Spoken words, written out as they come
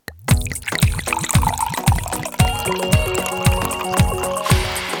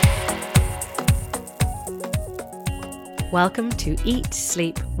Welcome to Eat,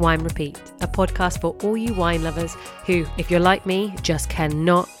 Sleep, Wine, Repeat, a podcast for all you wine lovers who, if you're like me, just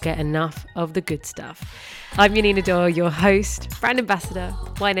cannot get enough of the good stuff. I'm Yanina Doyle, your host, brand ambassador,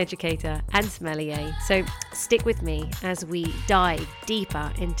 wine educator, and sommelier. So stick with me as we dive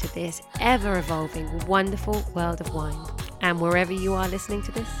deeper into this ever-evolving, wonderful world of wine. And wherever you are listening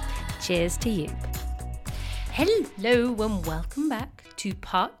to this, cheers to you. Hello and welcome back to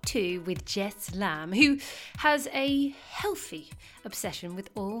part 2 with Jess Lamb, who has a healthy obsession with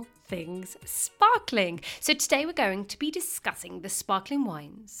all things sparkling. So today we're going to be discussing the sparkling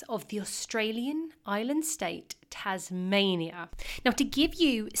wines of the Australian island state Tasmania. Now, to give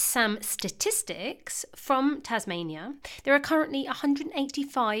you some statistics from Tasmania, there are currently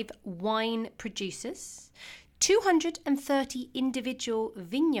 185 wine producers, 230 individual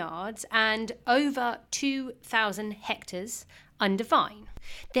vineyards and over 2,000 hectares under vine.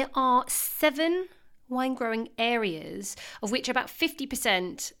 There are 7 wine growing areas, of which about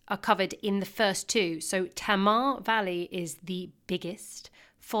 50% are covered in the first 2. So Tamar Valley is the biggest,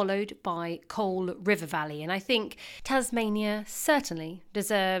 followed by Coal River Valley. And I think Tasmania certainly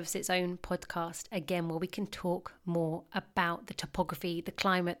deserves its own podcast again, where we can talk more about the topography, the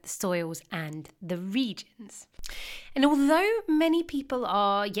climate, the soils, and the regions. And although many people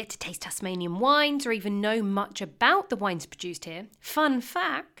are yet to taste Tasmanian wines or even know much about the wines produced here, fun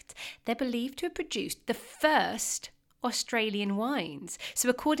fact, they're believed to have produced the first Australian wines. So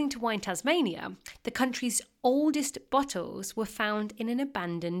according to Wine Tasmania, the country's oldest bottles were found in an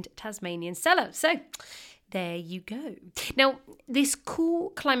abandoned Tasmanian cellar. So there you go. Now, this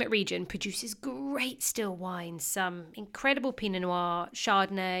cool climate region produces great still wines, some incredible Pinot Noir,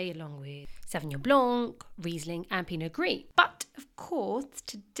 Chardonnay, along with Sauvignon Blanc, Riesling and Pinot Gris. But of course,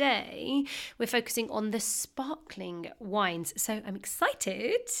 today we're focusing on the sparkling wines. So I'm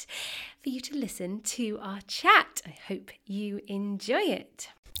excited for you to listen to our chat. I hope you enjoy it.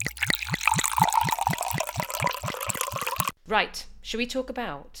 Right, should we talk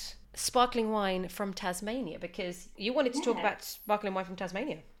about sparkling wine from Tasmania, because you wanted to talk about sparkling wine from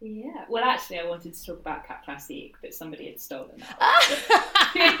Tasmania. Yeah, well actually I wanted to talk about Cap Classique, but somebody had stolen that.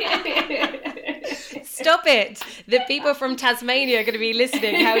 Stop it! The people from Tasmania are going to be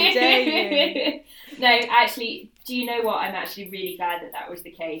listening. How dare you? No, actually, do you know what? I'm actually really glad that was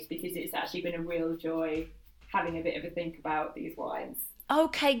the case, because it's actually been a real joy having a bit of a think about these wines.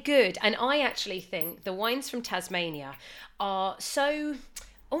 Okay, good. And I actually think the wines from Tasmania are so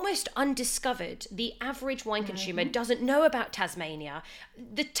almost undiscovered. The average wine consumer doesn't know about Tasmania.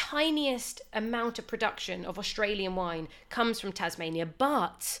 The tiniest amount of production of Australian wine comes from Tasmania,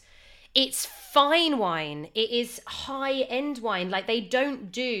 but it's fine wine. It is high-end wine. Like, they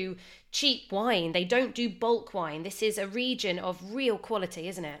don't do cheap wine. They don't do bulk wine. This is a region of real quality,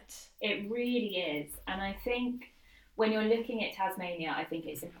 isn't it? It really is. And I think when you're looking at Tasmania, I think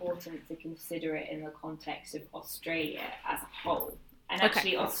it's important to consider it in the context of Australia as a whole. And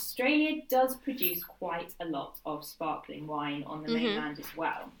actually, Australia does produce quite a lot of sparkling wine on the mainland as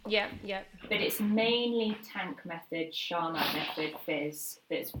well. Yeah. But it's mainly tank method, Charmat method fizz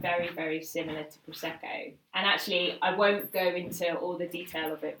that's very, very similar to Prosecco. And actually, I won't go into all the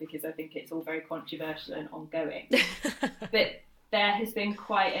detail of it because I think it's all very controversial and ongoing. But there has been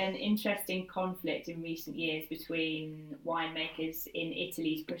quite an interesting conflict in recent years between winemakers in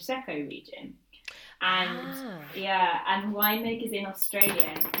Italy's Prosecco region. And and winemakers in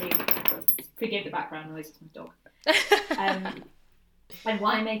Australia, forgive the background noise, it's my dog. And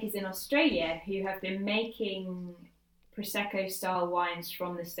winemakers in Australia who have been making Prosecco style wines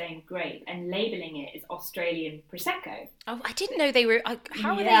from the same grape and labelling it as Australian Prosecco. Oh, I didn't know they were.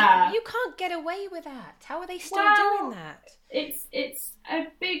 How are they? You can't get away with that. How are they still doing that? It's a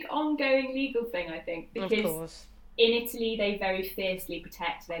big ongoing legal thing, I think, because of course. In Italy, they very fiercely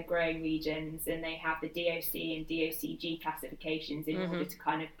protect their growing regions, and they have the DOC and DOCG classifications in order to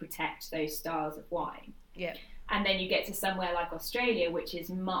kind of protect those styles of wine. Yeah. And then you get to somewhere like Australia, which is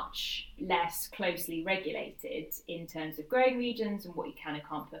much less closely regulated in terms of growing regions and what you can and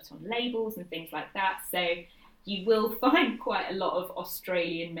can't put on labels and things like that. So you will find quite a lot of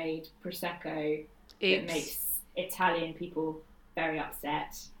Australian-made Prosecco that makes Italian people very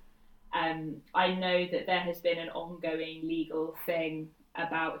upset. I know that there has been an ongoing legal thing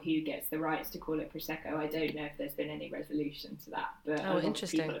about who gets the rights to call it Prosecco. I don't know if there's been any resolution to that, but a lot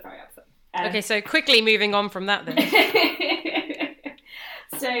of people are very upset. Okay, so quickly moving on from that then.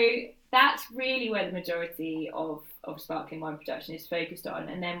 So that's really where the majority of sparkling wine production is focused on.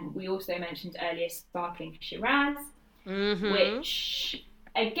 And then we also mentioned earlier sparkling Shiraz, which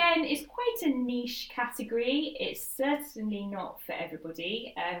Again, it's quite a niche category. It's certainly not for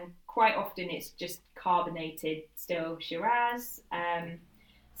everybody. Quite often it's just carbonated still Shiraz.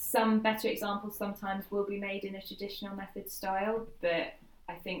 Some better examples sometimes will be made in a traditional method style, but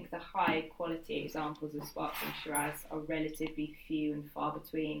I think the high quality examples of sparkling Shiraz are relatively few and far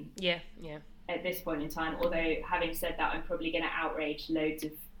between. Yeah. At this point in time, although having said that, I'm probably going to outrage loads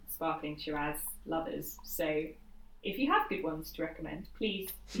of sparkling Shiraz lovers. So if you have good ones to recommend, please.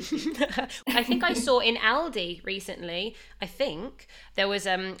 I think I saw in Aldi recently, I think there was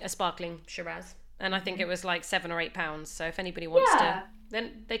a sparkling Shiraz, and I think it was like £7 or £8. So if anybody wants to,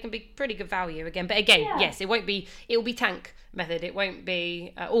 then they can be pretty good value again. But again, yes, it will be tank method. It won't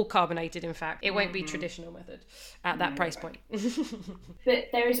be all carbonated. In fact, it won't be traditional method at that price point. But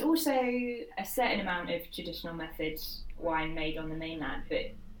there is also a certain amount of traditional method wine made on the mainland,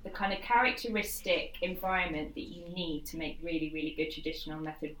 but the kind of characteristic environment that you need to make really, really good traditional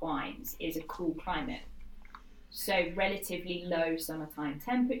method wines is a cool climate. So relatively low summertime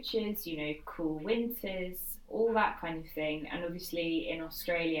temperatures, cool winters, all that kind of thing. And obviously in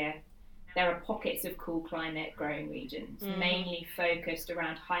Australia, there are pockets of cool climate growing regions, mainly focused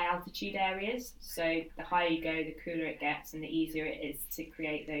around high altitude areas. So the higher you go, the cooler it gets and the easier it is to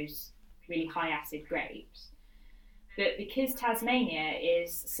create those really high acid grapes. But because Tasmania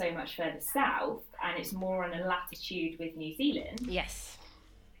is so much further south and it's more on a latitude with New Zealand, yes,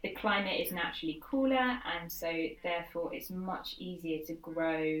 the climate is naturally cooler, and so therefore it's much easier to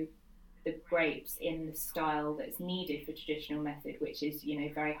grow the grapes in the style that's needed for traditional method, which is,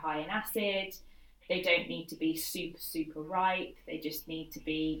 very high in acid. They don't need to be super, super ripe. They just need to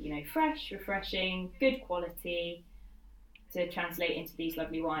be, fresh, refreshing, good quality to translate into these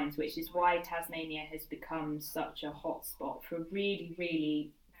lovely wines, which is why Tasmania has become such a hot spot for really,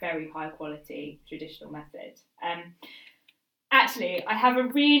 really very high quality traditional method. Actually, I have a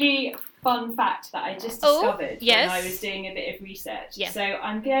really fun fact that I just discovered when I was doing a bit of research. Yes. So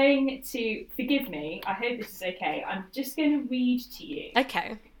I'm going to, forgive me, I hope this is okay, I'm just going to read to you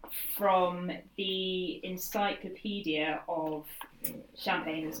from the Encyclopedia of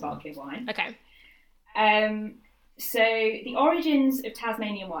Champagne and Sparkling Wine. Okay. So the origins of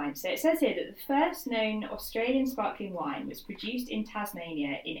Tasmanian wine. So it says here that the first known Australian sparkling wine was produced in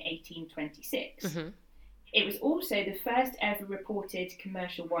Tasmania in 1826. Mm-hmm. It was also the first ever reported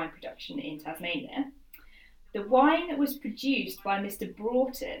commercial wine production in Tasmania. The wine was produced by Mr.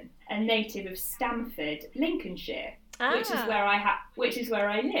 Broughton, a native of Stamford, Lincolnshire, which is where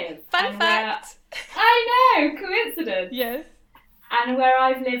I live. Fun fact! I know, coincidence. Yes. And where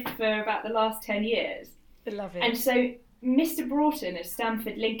I've lived for about the last 10 years. I love it. And so Mr. Broughton of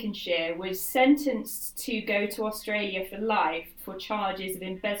Stamford, Lincolnshire, was sentenced to go to Australia for life for charges of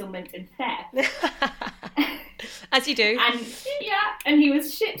embezzlement and theft. As you do. And he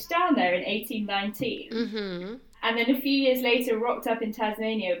was shipped down there in 1819. Mm-hmm. And then a few years later rocked up in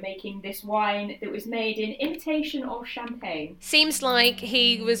Tasmania making this wine that was made in imitation of champagne. Seems like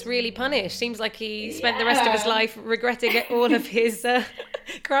he was really punished. Seems like he spent the rest of his life regretting all of his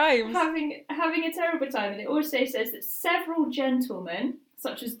crimes. Having a terrible time. And it also says that several gentlemen,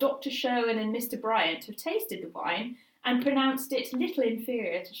 such as Dr. Sherwin and Mr. Bryant, have tasted the wine and pronounced it little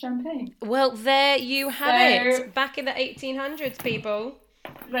inferior to champagne. Well, there you have it. Back in the 1800s, people.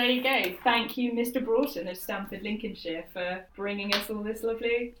 There you go. Thank you, Mr. Broughton of Stamford, Lincolnshire, for bringing us all this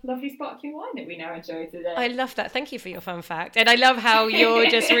lovely, lovely sparkling wine that we now enjoy today. I love that. Thank you for your fun fact. And I love how you're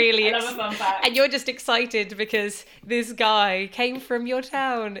just really... I love a fun fact. And you're just excited because this guy came from your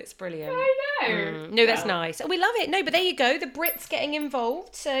town. It's brilliant. I know. No, that's nice. We love it. No, but there you go. The Brits getting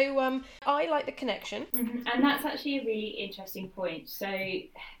involved. So I like the connection. Mm-hmm. And that's actually a really interesting point. So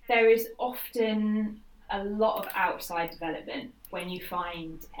there is often a lot of outside development when you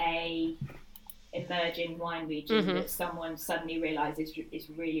find a emerging wine region that someone suddenly realises is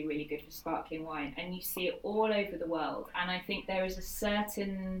really, really good for sparkling wine, and you see it all over the world. And I think there is a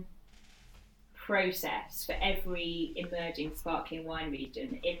certain process for every emerging sparkling wine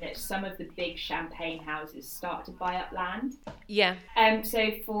region, in that some of the big champagne houses start to buy up land. Yeah.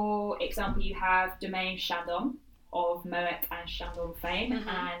 So for example, you have Domaine Chandon of Moet and Chandon fame,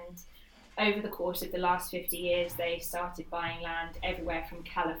 and over the course of the last 50 years, they started buying land everywhere from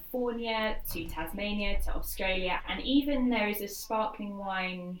California to Tasmania to Australia, and even there is a sparkling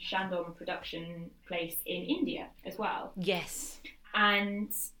wine Chandon production place in India as well. Yes.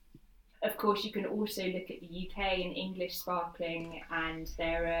 And of course, you can also look at the UK and English sparkling, and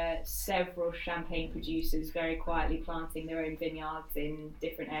there are several champagne producers very quietly planting their own vineyards in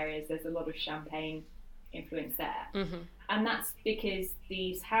different areas. There's a lot of champagne influence there. And that's because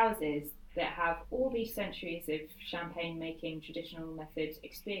these houses, that have all these centuries of champagne making traditional method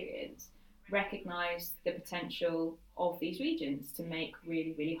experience recognise the potential of these regions to make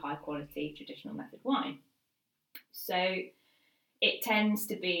really, really high quality traditional method wine. So it tends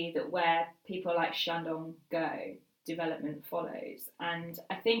to be that where people like Chandon go, development follows. And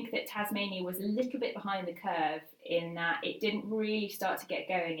I think that Tasmania was a little bit behind the curve in that it didn't really start to get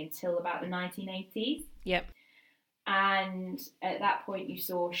going until about the 1980s. Yep. And at that point you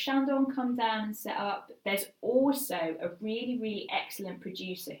saw Chandon come down and set up. There's also a really, really excellent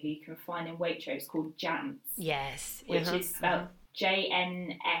producer who you can find in Waitrose called Jantz. Yes. Which is spelled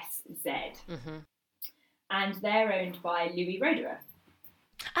JNSZ. Mm-hmm. And they're owned by Louis Roederer.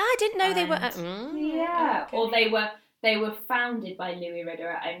 I didn't know they were. Yeah, okay. or they were founded by Louis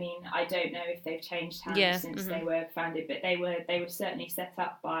Roederer. I mean, I don't know if they've changed hands since they were founded, but they were certainly set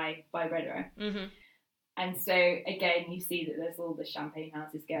up by Roederer. Mm-hmm. And so again, you see that there's all the champagne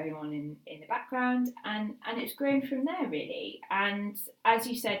houses going on in the background, and it's grown from there really. And as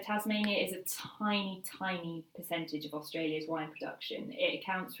you said, Tasmania is a tiny, tiny percentage of Australia's wine production. It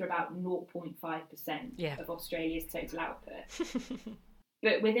accounts for about 0.5% of Australia's total output.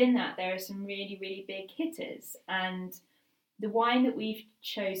 But within that, there are some really, really big hitters. And the wine that we've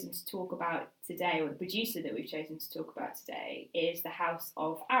chosen to talk about today, or the producer that we've chosen to talk about today, is the House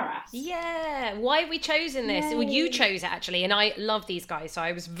of Arras. Yeah, why have we chosen this? Yay. Well, you chose it actually, and I love these guys, so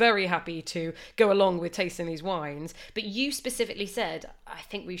I was very happy to go along with tasting these wines. But you specifically said, I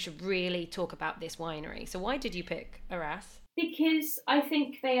think we should really talk about this winery. So why did you pick Arras? Because I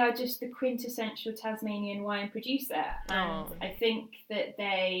think they are just the quintessential Tasmanian wine producer. And I think that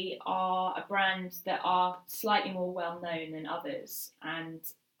they are a brand that are slightly more well known than others. And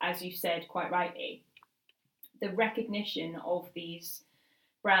as you said quite rightly, the recognition of these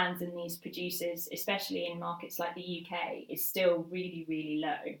brands and these producers, especially in markets like the UK, is still really, really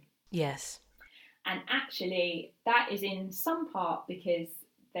low. Yes. And actually, that is in some part because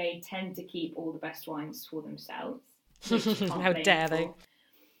they tend to keep all the best wines for themselves. How dare they?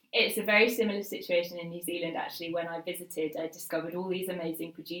 It's a very similar situation in New Zealand actually. When I visited, I discovered all these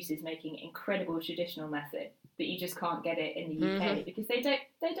amazing producers making incredible traditional method, but you just can't get it in the UK because they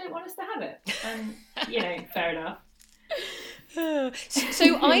don't want us to have it. And fair enough.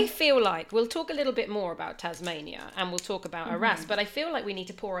 So I feel like we'll talk a little bit more about Tasmania and we'll talk about Arras, but I feel like we need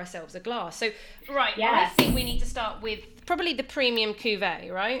to pour ourselves a glass. So I think we need to start with probably the premium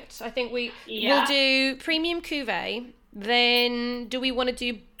cuvee, right? I think we'll do premium cuvee. Then do we want to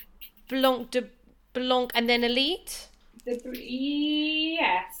do Blanc de Blanc and then Elite?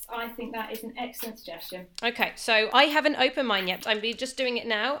 Yes, I think that is an excellent suggestion. Okay, so I haven't opened mine yet. I'm just doing it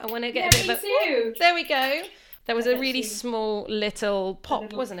now. I want to get a bit of too. There we go. That was a really small little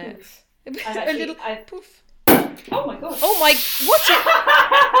pop, wasn't it? A little poof. Oh my god. Oh my,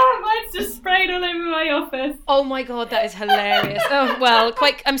 what? Mine's just sprayed all over my office. Oh my god, that is hilarious. Oh, well,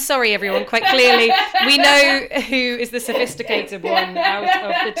 I'm sorry everyone, quite clearly we know who is the sophisticated one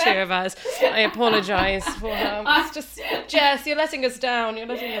out of the two of us. I apologise for it's just, Jess, you're letting us down.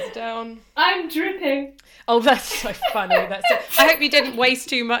 I'm dripping. Oh, that's so funny. I hope you didn't waste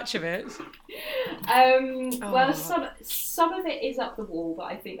too much of it. Well, some of it is up the wall, but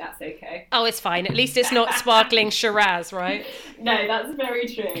I think that's okay. Oh, it's fine. At least it's not sparkling Shiraz, right? No, that's very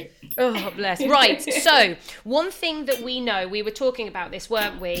true. Oh, bless. Right, so one thing that we know, we were talking about this,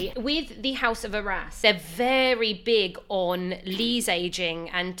 weren't we? With the House of Arras, they're very big on lees aging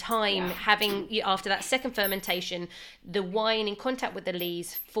and time, having, after that second fermentation, the wine in contact with the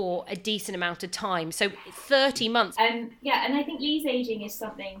lees for a decent amount of time. So 30 months. And I think lees aging is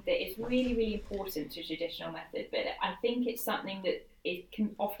something that is really, really important to traditional method, but I think it's something that it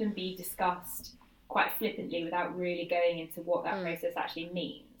can often be discussed quite flippantly without really going into what that process actually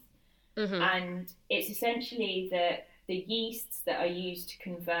means. Mm-hmm. And it's essentially that the yeasts that are used to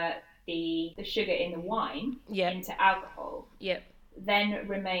convert the sugar in the wine into alcohol then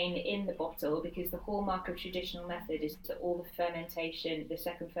remain in the bottle, because the hallmark of traditional method is that all the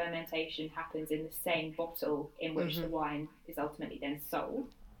second fermentation happens in the same bottle in which the wine is ultimately then sold.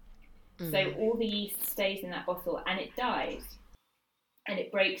 So all the yeast stays in that bottle and it dies and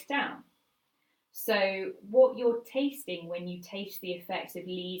it breaks down. So what you're tasting when you taste the effects of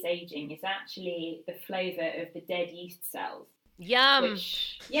lees aging is actually the flavour of the dead yeast cells. Yum!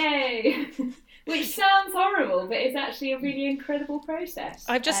 Which sounds horrible, but it's actually a really incredible process.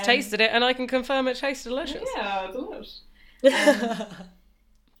 I've just tasted it and I can confirm it tastes delicious. Yeah, delicious.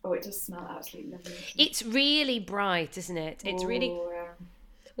 Oh, it does smell absolutely lovely. It's really bright, isn't it? It's really...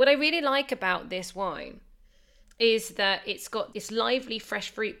 What I really like about this wine is that it's got this lively fresh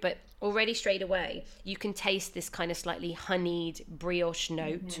fruit, but already straight away you can taste this kind of slightly honeyed brioche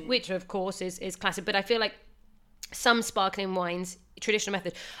note, which of course is classic. But I feel like some sparkling wines, traditional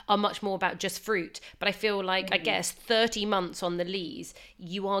method, are much more about just fruit. But I feel like, I guess 30 months on the lees,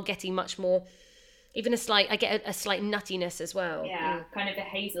 you are getting much more, even I get a slight nuttiness as well. Yeah, kind of a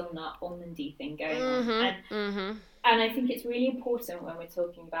hazelnut almondy thing going on. And I think it's really important when we're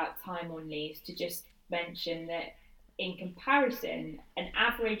talking about time on lees to just mention that in comparison, an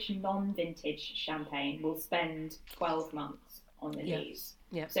average non-vintage champagne will spend 12 months on the lees.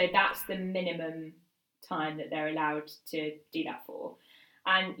 Yeah. So that's the minimum time that they're allowed to do that for.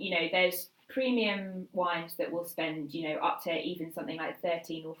 And, you know, there's premium wines that will spend, you know, up to even something like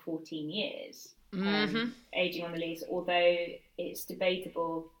 13 or 14 years aging on the lees, although it's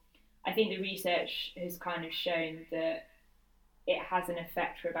debatable. I think the research has kind of shown that it has an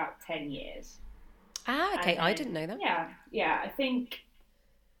effect for about 10 years. Okay, I didn't know that. Yeah, I think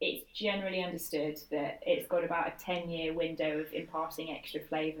it's generally understood that it's got about a 10-year window of imparting extra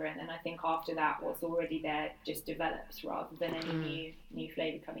flavour, and then I think after that what's already there just develops rather than any new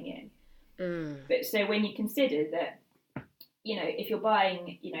flavour coming in. But so when you consider that, you know, if you're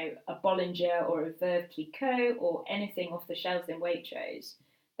buying, you know, a Bollinger or a Veuve Clicquot or anything off the shelves in Waitrose,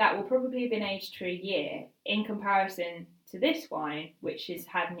 that will probably have been aged for a year in comparison to this wine, which has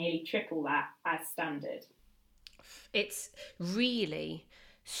had nearly triple that as standard. It's really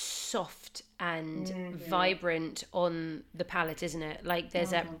soft and vibrant on the palate, isn't it? Like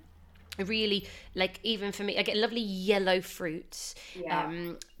there's a really, like, even for me, I get lovely yellow fruits,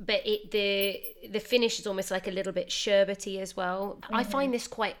 but the finish is almost like a little bit sherbety as well. I find this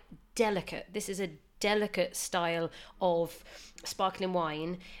quite delicate. This is a delicate style of sparkling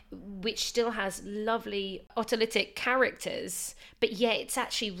wine, which still has lovely autolytic characters, but yet it's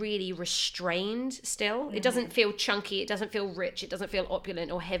actually really restrained still. It doesn't feel chunky, it doesn't feel rich, it doesn't feel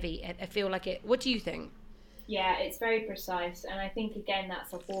opulent or heavy. I feel like it. What do you think? Yeah, it's very precise, and I think again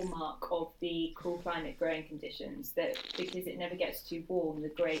that's a hallmark of the cool climate growing conditions, that because it never gets too warm, the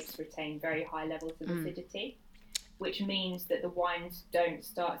grapes retain very high levels of acidity, which means that the wines don't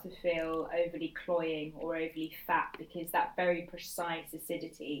start to feel overly cloying or overly fat, because that very precise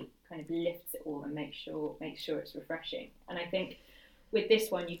acidity kind of lifts it all and makes sure it's refreshing. And I think with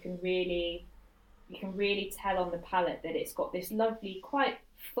this one you can really tell on the palate that it's got this lovely, quite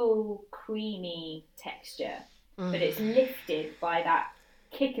full, creamy texture, but it's lifted by that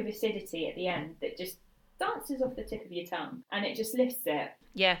kick of acidity at the end that just dances off the tip of your tongue, and it just lifts it.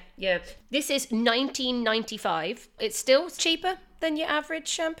 Yeah. This is $19.95. It's still cheaper than your average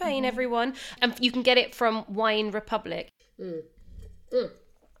champagne, everyone. And you can get it from Wine Republic.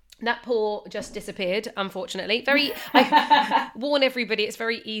 That pour just disappeared, unfortunately. I warn everybody, it's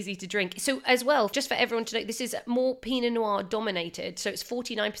very easy to drink. So as well, just for everyone to know, this is more Pinot Noir dominated. So it's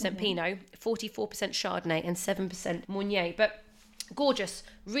 49% Pinot, 44% Chardonnay, and 7% Meunier. But gorgeous,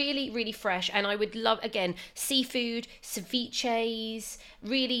 really, really fresh. And I would love, again, seafood, ceviches,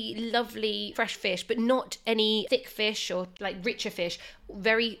 really lovely fresh fish, but not any thick fish or like richer fish.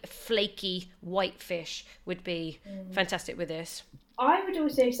 Very flaky white fish would be fantastic with this. I would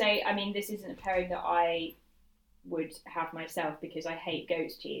also say, I mean, this isn't a pairing that I would have myself because I hate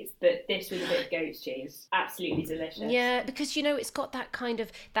goat's cheese, but this with a bit of goat's cheese, absolutely delicious. Yeah, because, you know, it's got that kind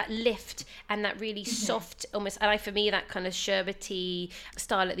of, that lift and that really soft, almost, and for me, that kind of sherbety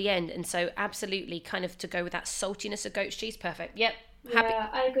style at the end. And so absolutely kind of to go with that saltiness of goat's cheese, perfect. Yep, happy. Yeah,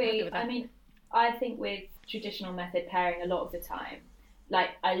 I agree. I mean, I think with traditional method pairing a lot of the time,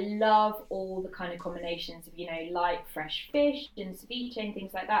 like, I love all the kind of combinations of, you know, light fresh fish and ceviche and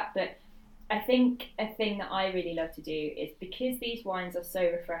things like that. But I think a thing that I really love to do is, because these wines are so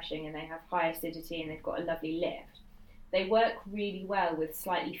refreshing and they have high acidity and they've got a lovely lift, they work really well with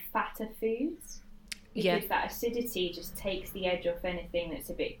slightly fatter foods. Because that acidity just takes the edge off anything that's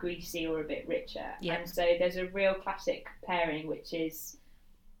a bit greasy or a bit richer. Yeah. And so there's a real classic pairing, which is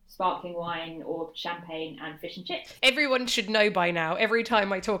sparkling wine or champagne and fish and chips. Everyone should know by now, every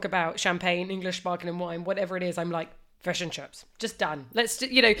time I talk about champagne, English sparkling wine, whatever it is, I'm like, fish and chips, just done. Let's,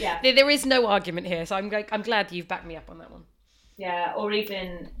 you know, there is no argument here. So I'm glad you've backed me up on that one. Yeah, or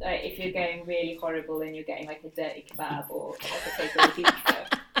even if you're going really horrible and you're getting like a dirty kebab or like a takeaway pizza.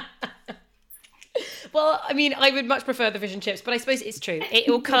 Well, I mean, I would much prefer the fish and chips, but I suppose it's true. It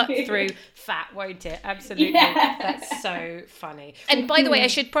will cut through fat, won't it? Absolutely. Yeah. That's so funny. And by the way, I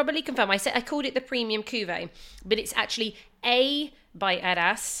should probably confirm, I called it the Premium Cuvée, but it's actually A by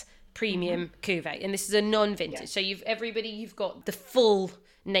Arras Premium Cuvée, and this is a non-vintage. Yeah. So you've got the full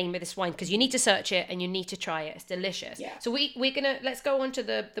name of this wine, because you need to search it and you need to try it. It's delicious. Yeah. So we're gonna, let's go on to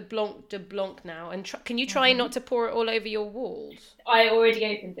the Blanc de Blanc now, and can you try not to pour it all over your walls? I already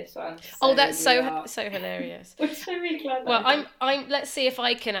opened this one. Oh, that's so hilarious. I'm so really glad. Well, I'm. Let's see if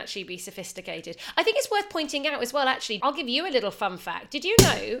I can actually be sophisticated. I think it's worth pointing out as well. Actually, I'll give you a little fun fact. Did you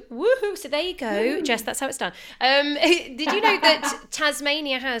know? Woohoo! So there you go, Jess. That's how it's done. Did you know that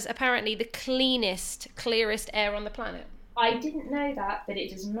Tasmania has apparently the clearest air on the planet? I didn't know that, but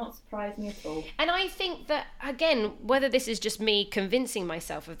it does not surprise me at all. And I think that, again, whether this is just me convincing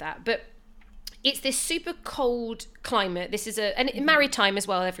myself of that, but it's this super cold climate. This is and maritime as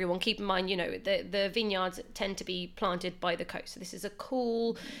well, everyone. Keep in mind, the vineyards tend to be planted by the coast. So this is a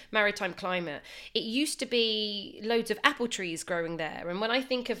cool maritime climate. It used to be loads of apple trees growing there. And when I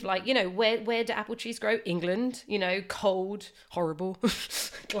think of where do apple trees grow? England, cold, horrible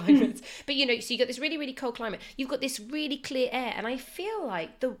climates. But, so you got this really, really cold climate. You've got this really clear air. And I feel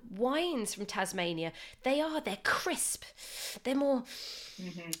like the wines from Tasmania, they're crisp. They're more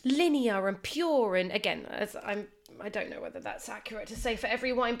linear and pure. And again, I don't know whether that's accurate to say for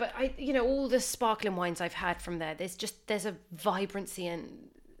every wine, but all the sparkling wines I've had from there, there's a vibrancy and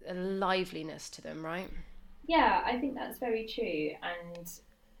a liveliness to them, right? Yeah, I think that's very true. And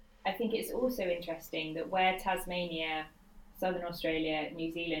I think it's also interesting that where Tasmania, Southern Australia,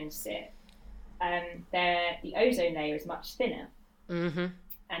 New Zealand sit, the ozone layer is much thinner. Mm-hmm.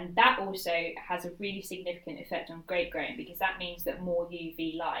 And that also has a really significant effect on grape growing, because that means that more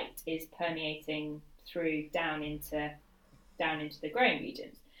UV light is permeating through down into the growing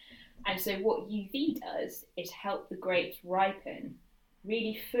regions. And so what UV does is help the grapes ripen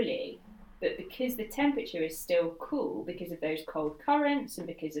really fully, but because the temperature is still cool because of those cold currents and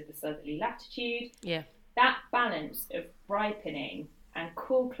because of the southerly latitude, that balance of ripening and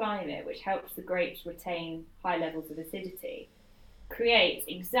cool climate, which helps the grapes retain high levels of acidity, creates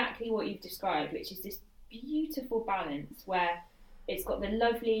exactly what you've described, which is this beautiful balance where it's got the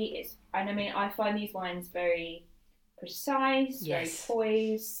lovely, I find these wines very precise, very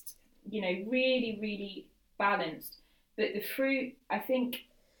poised, really, really balanced. But the fruit, I think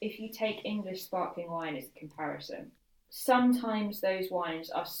if you take English sparkling wine as a comparison, sometimes those wines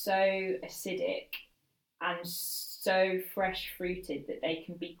are so acidic and so fresh fruited that they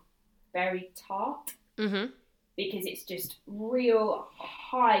can be very tart. Mm-hmm. Because it's just real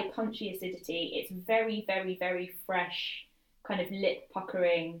high punchy acidity. It's very, very, very fresh, kind of lip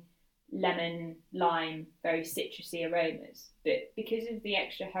puckering, lemon, lime, very citrusy aromas. But because of the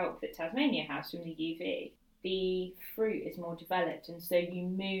extra help that Tasmania has from the UV, the fruit is more developed. And so you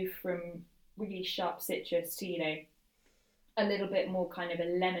move from really sharp citrus to, a little bit more kind of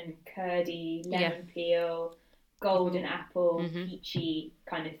a lemon curdy, lemon peel, golden apple, peachy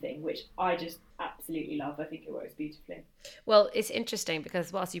kind of thing, which I just absolutely love. I think it works beautifully. Well, it's interesting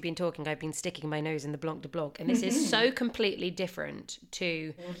because whilst you've been talking, I've been sticking my nose in the Blanc de Blanc, and this is so completely different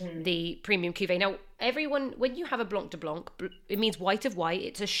to the premium cuvée. Now, everyone, when you have a Blanc de Blanc, it means white of white.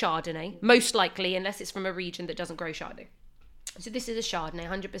 It's a Chardonnay, most likely, unless it's from a region that doesn't grow Chardonnay. So this is a Chardonnay,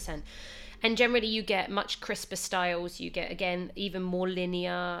 100%. And generally you get much crisper styles. You get, again, even more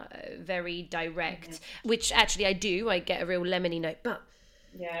linear, very direct, which actually I get a real lemony note. But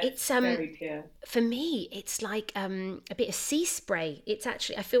it's very pure. For me, it's like a bit of sea spray. It's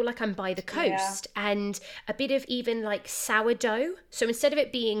actually, I feel like I'm by the coast, and a bit of even like sourdough. So instead of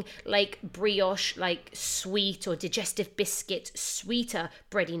it being like brioche, like sweet or digestive biscuit, sweeter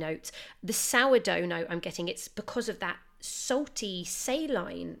bready notes, the sourdough note I'm getting, it's because of that salty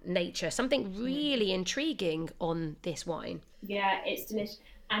saline nature, something really intriguing on this wine. Yeah, it's delicious.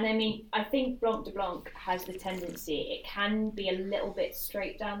 And I think Blanc de Blanc has the tendency, it can be a little bit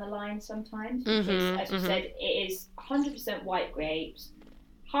straight down the line sometimes, because as you said, it is 100% white grapes,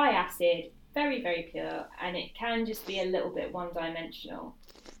 high acid, very, very pure, and it can just be a little bit one-dimensional.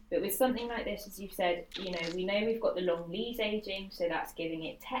 But with something like this, as you've said, we know we've got the long lees aging, so that's giving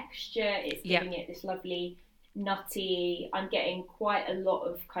it texture, it's giving it this lovely nutty. I'm getting quite a lot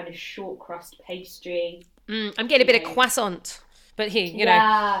of kind of short crust pastry. I'm getting a bit of croissant, but here,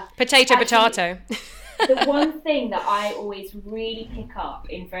 potato. The one thing that I always really pick up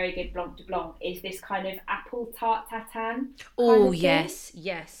in very good Blanc de Blanc is this kind of apple tart tatin. Oh, yes.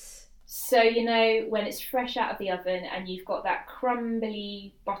 So, when it's fresh out of the oven and you've got that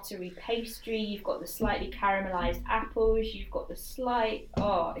crumbly, buttery pastry, you've got the slightly caramelised apples, you've got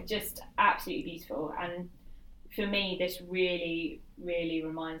the just absolutely beautiful. And for me, this really, really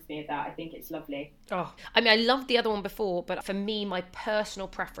reminds me of that. I think it's lovely. Oh, I loved the other one before, but for me, my personal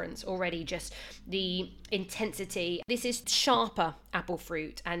preference already, just the intensity. This is sharper apple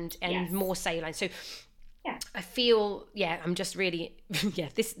fruit and more saline. So Yeah. I feel, I'm just really,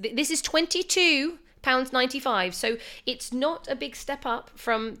 this is £22.95. So it's not a big step up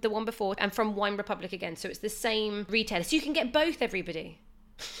from the one before and from Wine Republic again. So it's the same retailer. So you can get both, everybody.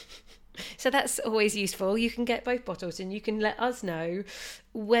 So that's always useful. You can get both bottles and you can let us know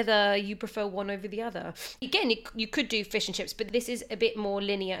whether you prefer one over the other. Again, you could do fish and chips, but this is a bit more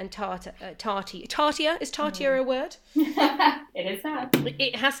linear and tartier. Is tartier a word? It is that.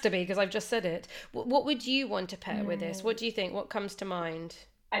 It has to be, because I've just said it. What would you want to pair with this? What do you think? What comes to mind?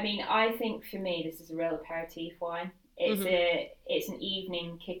 I mean, I think for me, this is a real aperitif wine. It's an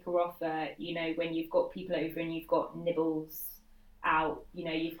evening kicker-offer, when you've got people over and you've got nibbles out,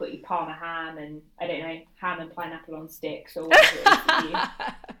 you've got your Parma ham and, I don't know, ham and pineapple on sticks or whatever it is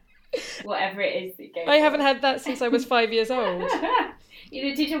that whatever it is that goes I haven't had that since I was 5 years old.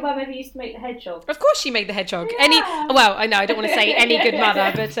 Did your mum ever used to make the hedgehog? Of course she made the hedgehog. Yeah. I know, I don't want to say any good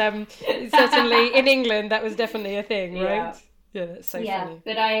mother, but certainly in England that was definitely a thing, right? Yeah, that's so funny.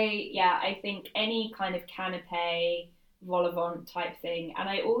 But I think any kind of canapé, vol au vent type thing, and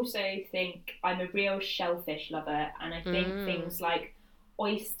I also think I'm a real shellfish lover, and I think things like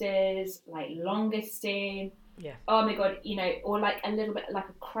oysters, like langoustine, oh my god, or like a little bit like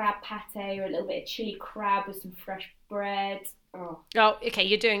a crab pate or a little bit of chili crab with some fresh bread. Oh, okay,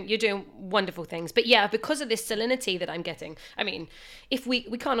 you're doing wonderful things, but because of this salinity that I'm getting, I mean, if we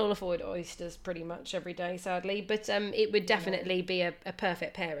can't all afford oysters pretty much every day, sadly, but it would definitely be a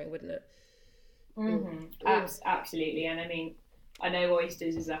perfect pairing, wouldn't it? Absolutely. And I mean, I know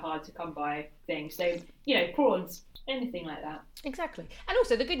oysters is a hard to come by thing, so prawns, anything like that. Exactly. And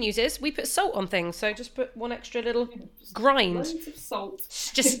also the good news is we put salt on things, so just put one extra little grind. Loads of salt.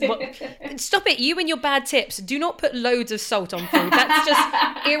 Just stop it, you and your bad tips. Do not put loads of salt on food. That's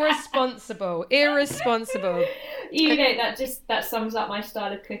just irresponsible. That sums up my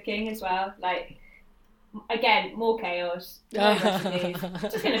style of cooking as well. Like, again, more chaos, more recipes.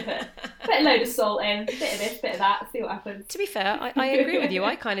 Just going to put a load of salt in, a bit of this, bit of that, see what happens. To be fair, I agree with you.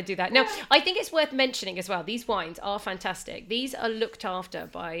 I kind of do that. Now, I think it's worth mentioning as well, these wines are fantastic. These are looked after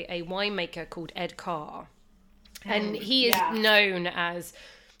by a winemaker called Ed Carr. And he is known as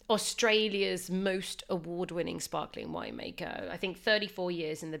Australia's most award-winning sparkling winemaker. I think 34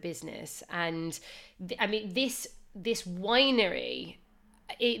 years in the business. And this winery...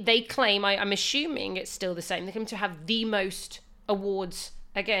 they claim, I'm assuming it's still the same, they claim to have the most awards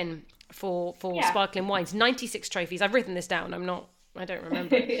again for sparkling wines. 96 trophies. I've written this down. I don't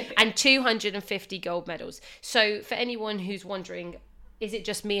remember. And 250 gold medals. So for anyone who's wondering, is it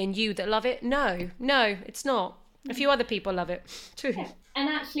just me and you that love it? No, it's not. A few other people love it too. Yeah. And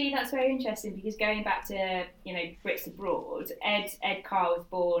actually that's very interesting, because going back to, Brits abroad, Ed Carr was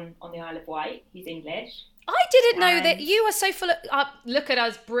born on the Isle of Wight. He's English. I didn't know that. You are so full of... look at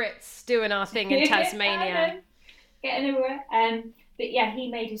us Brits doing our thing in Tasmania. Getting everywhere. But he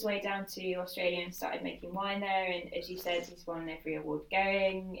made his way down to Australia and started making wine there. And as you said, he's won every award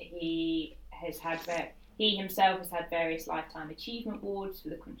going. He himself has had various Lifetime Achievement Awards for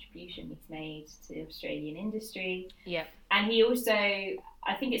the contribution he's made to the Australian industry. Yeah. And he also,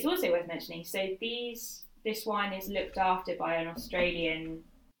 I think it's also worth mentioning, so this wine is looked after by an Australian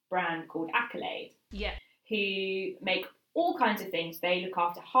brand called Accolade. Yeah. Who make all kinds of things. They look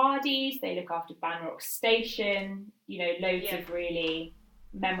after Hardy's, they look after Banrock Station, loads of really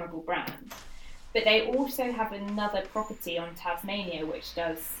memorable brands. But they also have another property on Tasmania which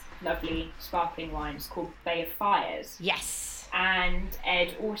does lovely sparkling wines called Bay of Fires. Yes. And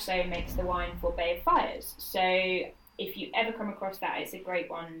Ed also makes the wine for Bay of Fires. So if you ever come across that, it's a great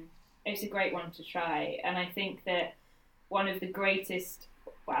one. It's a great one to try. And I think that one of the greatest,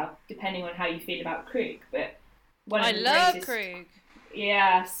 well, depending on how you feel about Krug, but one of the greatest... I love Krug.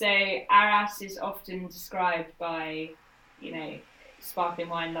 Yeah, so Arras is often described by, sparkling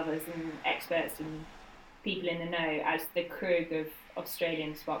wine lovers and experts and people in the know as the Krug of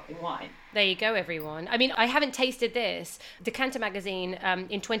Australian sparkling wine. There you go, everyone. I mean, I haven't tasted this. Decanter magazine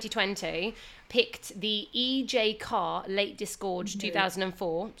in 2020 picked the E.J. Carr Late Disgorge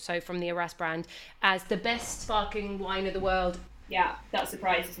 2004, so from the Arras brand, as the best sparkling wine of the world. Yeah, that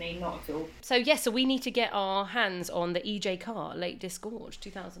surprises me, not at all. So so we need to get our hands on the E.J. Carr Late Disgorge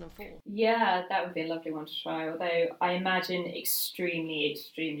 2004. Yeah, that would be a lovely one to try, although I imagine extremely,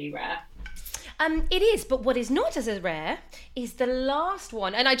 extremely rare. It is, but what is not as rare is the last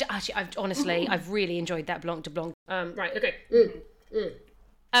one. And I've really enjoyed that Blanc de Blanc. Right, okay.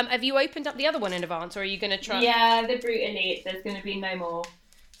 Have you opened up the other one in advance, or are you going to try? Yeah, the Brut Elite. There's going to be no more.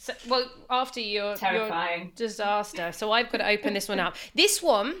 So, well, after your disaster. So I've got to open this one up. This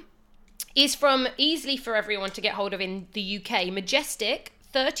one is from easily for everyone to get hold of in the UK. Majestic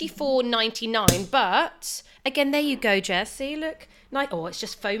 $34.99, but again, there you go, Jess. See, look, oh, it's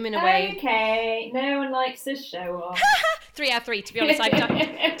just foaming away. Okay, no one likes to show off. 3 out of 3, to be honest.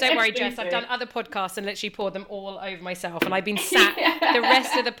 Don't worry, Jess, I've done other podcasts and literally poured them all over myself, and I've been sat the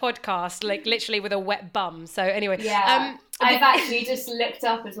rest of the podcast like literally with a wet bum. So anyway, I've actually just looked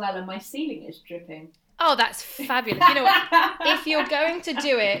up as well, and my ceiling is dripping. Oh, that's fabulous. You know what? If you're going to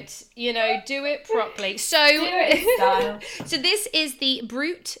do it, do it properly. So, do it in style. So this is the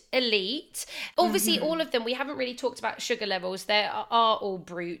Brut Elite. Obviously, all of them, we haven't really talked about sugar levels. They are all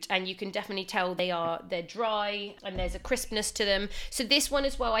Brut, and you can definitely tell they're dry, and there's a crispness to them. So this one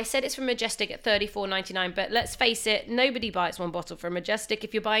as well, I said it's from Majestic at $34.99, but let's face it, nobody buys one bottle from Majestic.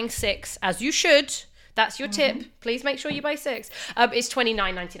 If you're buying 6, as you should, that's your tip. Please make sure you buy 6. It's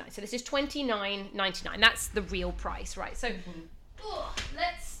 $29.99. So this is $29.99. That's the real price, right? So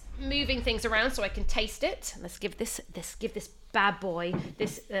let's moving things around so I can taste it. Let's give this bad boy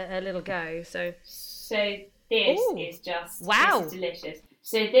a little go. So this is just wow. This is delicious.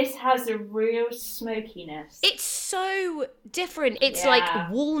 So this has a real smokiness. It's so different. It's like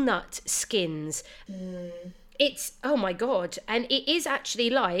walnut skins. It's, oh my God. And it is actually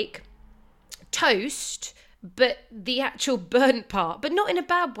like toast, but the actual burnt part, but not in a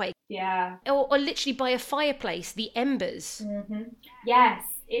bad way. Yeah. Or literally by a fireplace, the embers. Yes,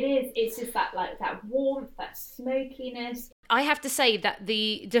 it is. It's just that warmth, that smokiness. I have to say that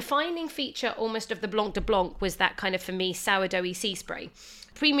the defining feature almost of the Blanc de Blanc was that kind of, for me, sourdoughy sea spray.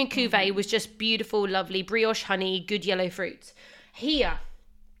 Premium Cuvée was just beautiful, lovely, brioche honey, good yellow fruits. Here,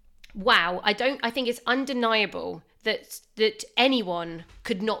 wow, I think it's undeniable that anyone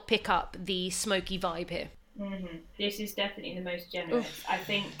could not pick up the smoky vibe here. This is definitely the most generous. Oof. I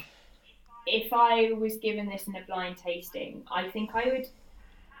think if I was given this in a blind tasting, I think I would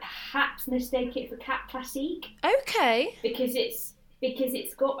perhaps mistake it for Cap Classique. Okay. Because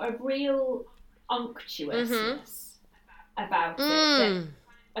it's got a real unctuousness about it that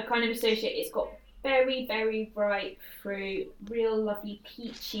I kind of associate. It's got very, very bright fruit, real lovely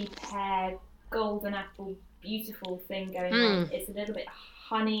peachy pear, golden apple, beautiful thing going on. It's a little bit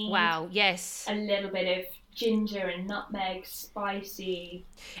honey. Wow, yes. A little bit of ginger and nutmeg, spicy.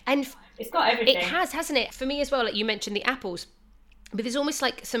 And it's got everything. It has, hasn't it? For me as well, like you mentioned the apples, but there's almost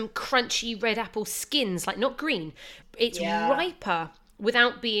like some crunchy red apple skins, like not green. It's riper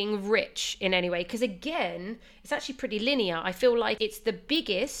without being rich in any way. Because again, it's actually pretty linear. I feel like it's the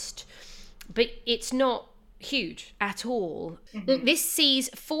biggest, but it's not huge at all. This sees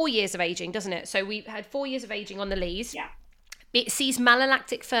 4 years of aging, doesn't it? So we've had 4 years of aging on the lees. Yeah. It sees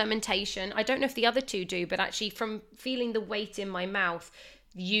malolactic fermentation. I don't know if the other two do, but actually from feeling the weight in my mouth,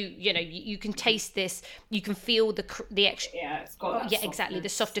 you can taste this. You can feel the extra. Yeah, it's got that exactly, the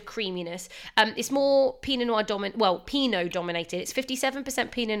softer creaminess. It's more Pinot Noir Pinot dominated. It's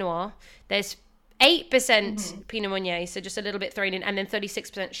 57% Pinot Noir. There's 8% Pinot Meunier, so just a little bit thrown in, and then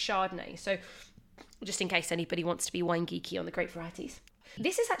 36% Chardonnay. So just in case anybody wants to be wine geeky on the grape varieties.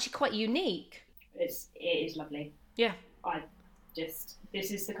 This is actually quite unique. It is lovely. Yeah. This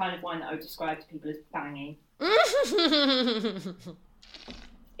is the kind of wine that I would describe to people as banging.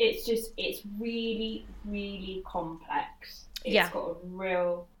 It's really, really complex. It's got a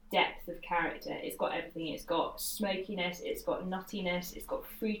real depth of character. It's got everything. It's got smokiness, it's got nuttiness, it's got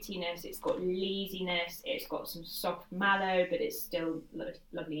fruitiness, it's got leesiness, it's got some soft mallow, but it's still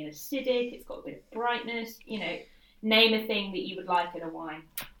lovely and acidic. It's got a bit of brightness. Name a thing that you would like in a wine.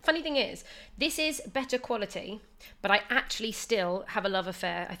 Funny thing is, this is better quality, but I actually still have a love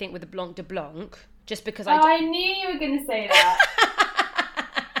affair, I think, with the Blanc de Blanc, just because I knew you were going to say that.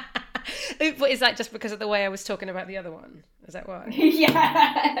 Is that just because of the way I was talking about the other one? Is that why?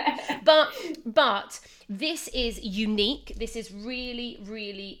 Yeah. But this is unique. This is really,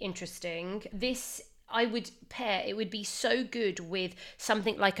 really interesting. This, I would pair, it would be so good with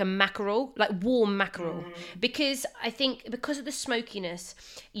something like a mackerel, like warm mackerel, because I think because of the smokiness,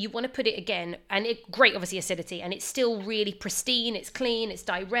 you want to put it again, and great obviously acidity, and it's still really pristine, it's clean, it's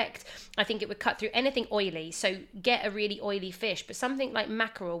direct. I think it would cut through anything oily, so get a really oily fish, but something like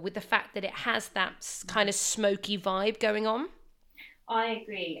mackerel with the fact that it has that kind of smoky vibe going on. I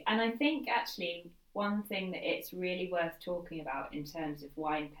agree, and I think actually one thing that it's really worth talking about in terms of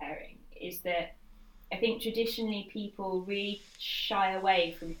wine pairing is that I think traditionally people really shy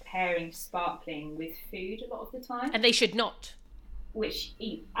away from pairing sparkling with food a lot of the time. And they should not. Which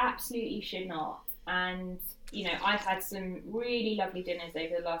you absolutely should not. And, I've had some really lovely dinners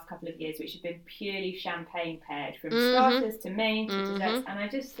over the last couple of years which have been purely champagne paired, from starters to main to desserts. And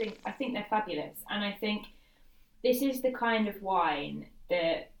I think they're fabulous. And I think this is the kind of wine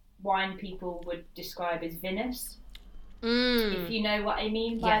that wine people would describe as vinous. If you know what I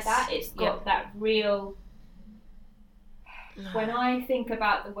mean by that. It's got that real... When I think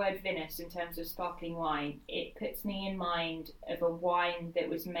about the word vinous in terms of sparkling wine, it puts me in mind of a wine that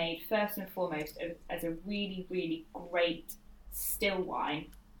was made first and foremost as a really, really great still wine.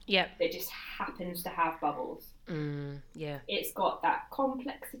 Yep. That just happens to have bubbles. Yeah. It's got that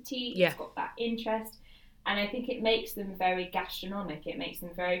complexity. Yeah. It's got that interest. And I think it makes them very gastronomic. It makes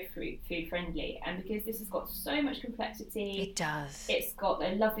them very food friendly. And because this has got so much complexity. It does. It's got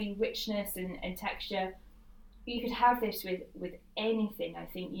a lovely richness and texture. You could have this with anything. I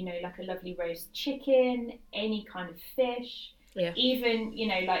think, you know, like a lovely roast chicken, any kind of fish. Yeah. Even, you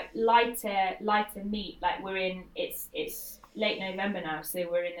know, like lighter meat. Like it's late November now, so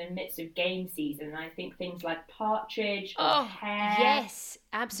we're in the midst of game season, and I think things like partridge or hare, yes,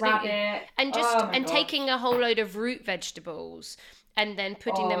 absolutely, rabbit, and taking a whole load of root vegetables and then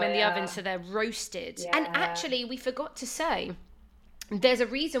putting them in the oven so they're roasted. Yeah. And actually, we forgot to say, there's a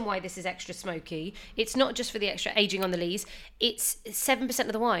reason why this is extra smoky. It's not just for the extra aging on the lees. It's 7%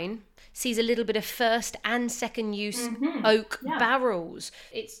 of the wine sees a little bit of first and second use oak barrels.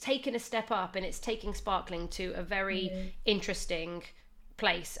 It's taken a step up, and it's taking sparkling to a very interesting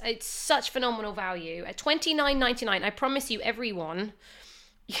place. It's such phenomenal value. At $29.99, I promise you, everyone,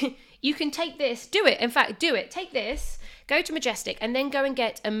 you can take this, do it. In fact, do it. Take this, go to Majestic, and then go and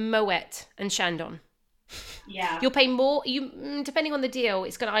get a Moet and Chandon. Yeah. You'll pay more. Depending on the deal,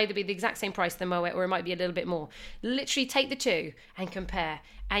 it's going to either be the exact same price as the Moet, or it might be a little bit more. Literally take the two and compare,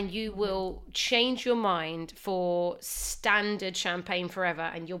 and you will change your mind for standard champagne forever,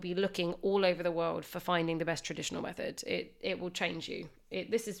 and you'll be looking all over the world for finding the best traditional method. It will change you.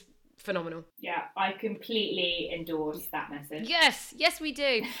 This is phenomenal. Yeah, I completely endorse that message. Yes, we do.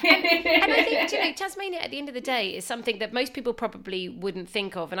 And I think, you know, Tasmania at the end of the day is something that most people probably wouldn't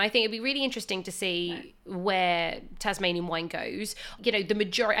think of. And I think it'd be really interesting to see where Tasmanian wine goes. You know, the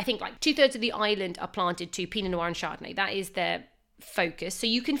majority, I think like 2/3 of the island are planted to Pinot Noir and Chardonnay. That is their focus. So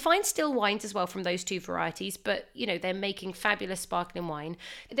you can find still wines as well from those two varieties, but you know, they're making fabulous sparkling wine.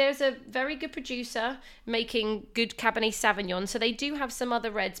 There's a very good producer making good Cabernet Sauvignon, so they do have some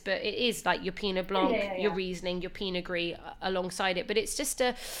other reds, but it is like your Pinot Blanc, your Riesling, your Pinot Gris alongside it. But it's just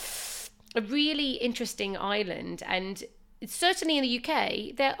a really interesting island, and certainly in the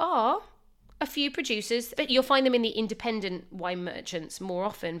UK there are a few producers, but you'll find them in the independent wine merchants more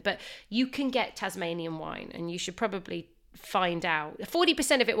often. But you can get Tasmanian wine, and you should probably find out.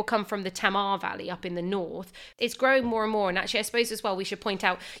 40% of it will come from the Tamar Valley up in the north. It's growing more and more, and actually I suppose as well we should point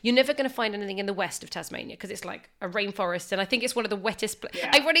out, you're never going to find anything in the west of Tasmania because it's like a rainforest, and I think it's one of the wettest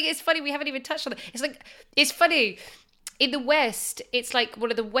it's funny we haven't even touched on it. It's funny, in the west it's like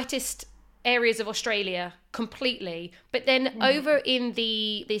one of the wettest areas of Australia completely, but then over in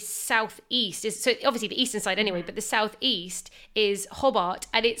the southeast is, so obviously the eastern side anyway, but the southeast is Hobart,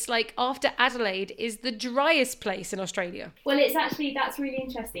 and it's like after Adelaide is the driest place in Australia. Well, it's actually, that's really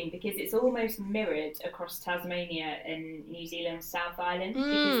interesting because it's almost mirrored across Tasmania and New Zealand's South Island,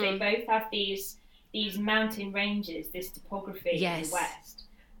 because they both have these mountain ranges, this topography in the west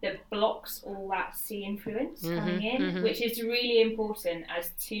that blocks all that sea influence coming in, which is really important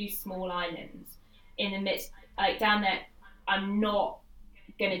as two small islands in the midst. Like down there, I'm not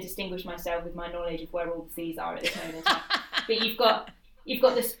going to distinguish myself with my knowledge of where all the seas are at this moment in time. But you've got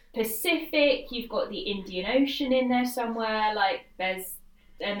the Pacific, you've got the Indian Ocean in there somewhere. Like and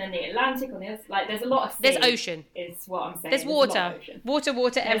then the Atlantic on the other. Like there's a lot of sea. There's ocean. Is what I'm saying. There's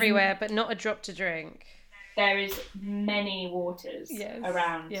water everywhere, but not a drop to drink. There is many waters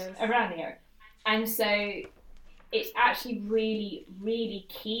around the area. And so it's actually really, really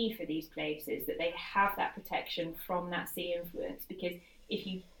key for these places that they have that protection from that sea influence, because if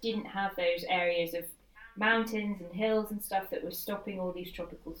you didn't have those areas of mountains and hills and stuff that were stopping all these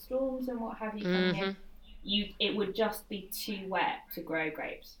tropical storms and what have you coming in, it would just be too wet to grow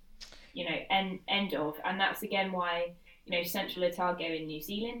grapes, you know, end of. And that's again why, you know, Central Otago in New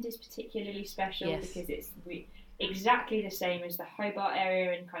Zealand is particularly special, because it's exactly the same as the Hobart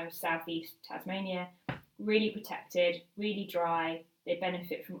area in kind of southeast Tasmania. Really protected, really dry. They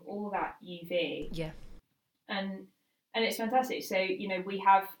benefit from all that UV. Yeah. And it's fantastic. So, you know, we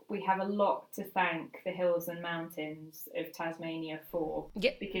have a lot to thank the hills and mountains of Tasmania for.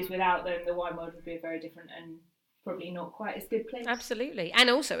 Yep. Because without them, the wine world would be a very different and probably not quite as good place. Absolutely. And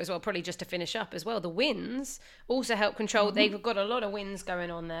also as well, probably just to finish up as well, the winds also help control. They've got a lot of winds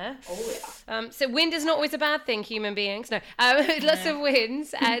going on there. Oh yeah. So wind is not always a bad thing, human beings. No. Lots of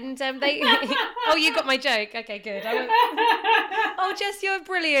winds, and they oh, you got my joke. Okay, good. Oh, Jess, you're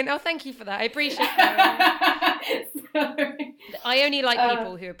brilliant. Oh, thank you for that. I appreciate that. Sorry. I only like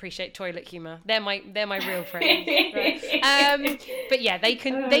people who appreciate toilet humour. They're my real friends. Right? But yeah, they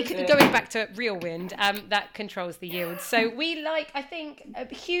can going back to real wind. That controls the yield. So we like, I think, a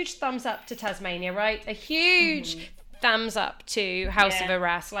huge thumbs up to Tasmania, right? A huge thumbs up to House of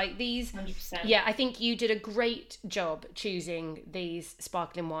Arras. Like these, 100%. Yeah, I think you did a great job choosing these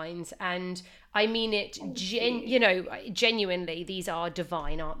sparkling wines, and I mean it. Genuinely, these are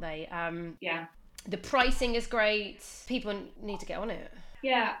divine, aren't they? Yeah. The pricing is great. People need to get on it.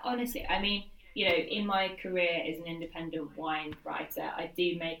 Yeah, honestly, I mean, in my career as an independent wine writer, I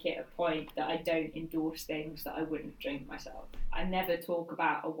do make it a point that I don't endorse things that I wouldn't drink myself. I never talk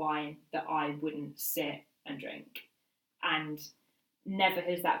about a wine that I wouldn't sit and drink. And never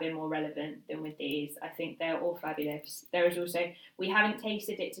has that been more relevant than with these. I think they're all fabulous. There is also, we haven't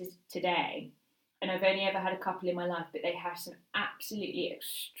tasted it today, and I've only ever had a couple in my life, but they have some absolutely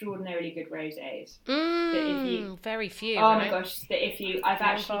extraordinarily good rosés. Very few. Oh right? My gosh! I've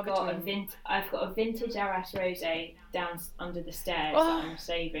actually got a vintage Arras rosé down under the stairs that I'm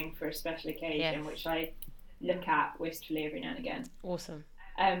saving for a special occasion, which I look at wistfully every now and again. Awesome.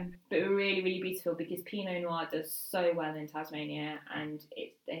 But really, really beautiful, because Pinot Noir does so well in Tasmania, and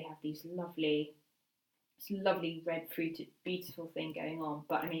they have this lovely red fruited, beautiful thing going on.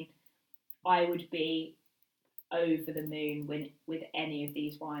 But I mean, I would be over the moon with any of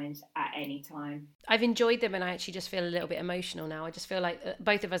these wines at any time. I've enjoyed them, and I actually just feel a little bit emotional now. I just feel like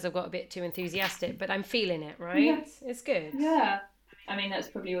both of us have got a bit too enthusiastic, but I'm feeling it, right? Yeah. It's good. Yeah. I mean, that's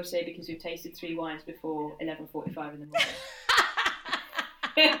probably also because we've tasted 3 wines before 11:45 in the morning.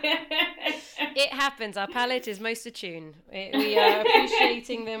 It happens. Our palate is most attuned. We are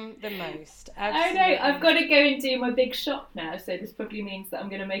appreciating them the most. Absolutely. I know. I've got to go and do my big shop now, so this probably means that I'm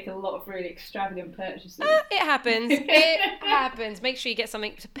going to make a lot of really extravagant purchases. It happens. It happens. Make sure you get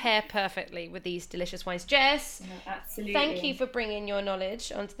something to pair perfectly with these delicious wines. Jess, absolutely. Thank you for bringing your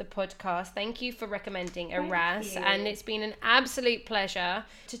knowledge onto the podcast. Thank you for recommending Arras, and it's been an absolute pleasure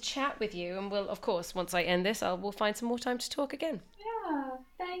to chat with you. And we'll, of course, once I end this, we'll find some more time to talk again.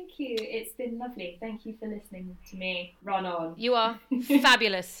 Thank you. It's been lovely. Thank you for listening to me run on. You are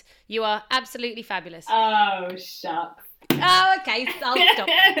fabulous. You are absolutely fabulous. Oh, shucks. Oh, okay. I'll stop.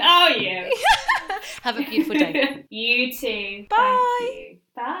 Oh, yeah. Have a beautiful day. You too. Bye. Thank you.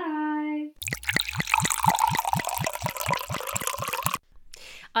 Bye.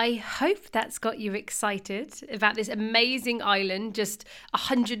 I hope that's got you excited about this amazing island just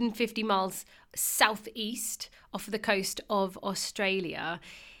 150 miles southeast off the coast of Australia.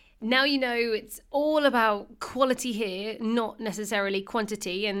 Now you know it's all about quality here, not necessarily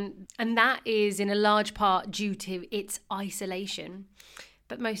quantity, and that is in a large part due to its isolation.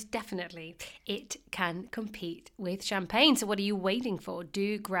 But most definitely, it can compete with champagne. So what are you waiting for?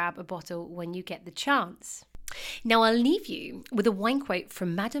 Do grab a bottle when you get the chance. Now I'll leave you with a wine quote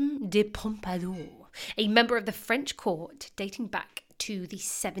from Madame de Pompadour, a member of the French court dating back to the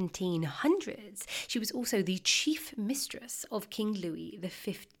 1700s. She was also the chief mistress of King Louis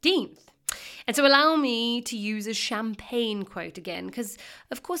XV. And so allow me to use a champagne quote again, because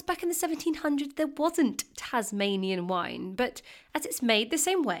of course back in the 1700s there wasn't Tasmanian wine, but as it's made the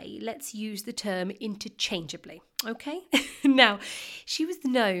same way, let's use the term interchangeably, okay? Now, she was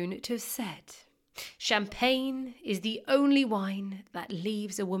known to have said, "Champagne is the only wine that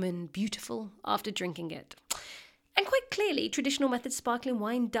leaves a woman beautiful after drinking it." And quite clearly, traditional method sparkling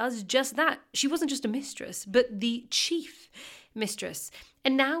wine does just that. She wasn't just a mistress, but the chief mistress.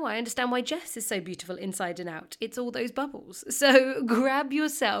 And now I understand why Jess is so beautiful inside and out. It's all those bubbles. So grab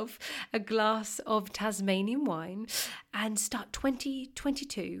yourself a glass of Tasmanian wine and start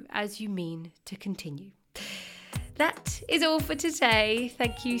 2022 as you mean to continue. That is all for today.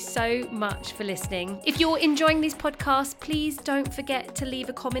 Thank you so much for listening. If you're enjoying these podcasts, please don't forget to leave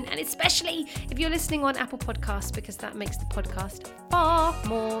a comment, and especially if you're listening on Apple Podcasts, because that makes the podcast far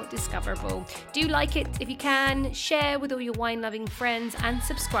more discoverable. Do like it if you can, share with all your wine-loving friends, and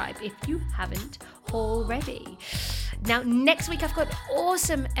subscribe if you haven't already. Now, next week I've got an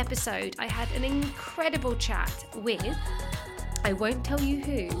awesome episode. I had an incredible chat with, I won't tell you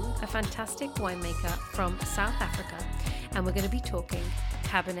who, a fantastic winemaker from South Africa, and we're going to be talking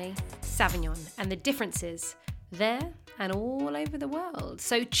Cabernet Sauvignon and the differences there and all over the world.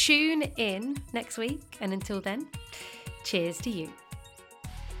 So tune in next week, and until then, cheers to you.